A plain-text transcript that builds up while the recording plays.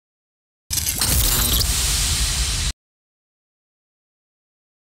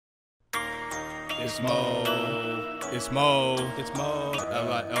It's Mo. It's Mo. It's Mo.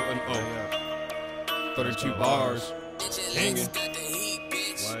 LILMO. 32 bars. Kingn.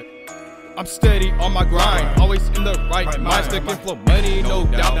 What? I'm steady on my grind, always in the right mind. Sticking flow money, no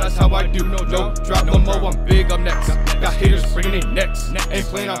doubt, that's how I do. No drop, LILMO, I'm big up next. Got haters bringing in necks. Ain't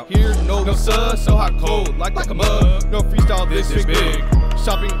playing out here, no sir. So hot cold, like a mug. No freestyle, this is big.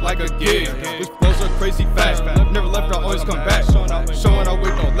 Shopping like a gig, which flows are crazy fast. Never left, I always come back. Showing our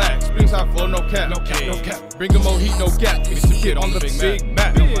weight, no lack. Springs high flow, no cap. Bring 'em more heat, no gap. Mr. Kid on the big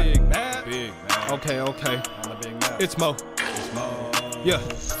map. Okay. It's Mo. Yeah,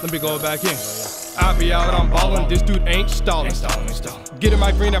 let me go back in. I be out, I'm ballin'. This dude ain't stallin'. Getting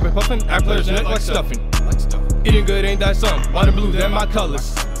my green, I been puffin'. I players in it like stuffing. Eating good, ain't that something? White and blue, they're my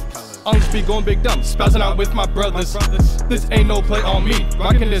colors. On the speed, going big dumb, spazzing out with my brothers. This ain't no play on me.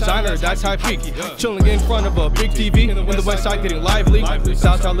 Rockin' designer, that's high peak. Chilling in front of a big TV. In the west side, getting lively.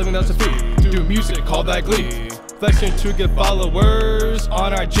 Southside living, that's a feat. Do music, call that glee. Flexing to get followers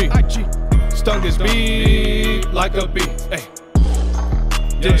on IG. Stung this beat like a bee. Hey.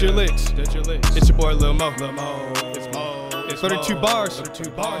 Did your licks. It's your boy LILMO. It's Mo. It's 32 bars.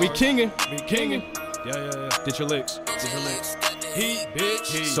 We kingin'. Yeah. Did your licks. Heat,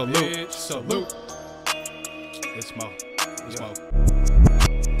 bitch. Salute. It's Mo.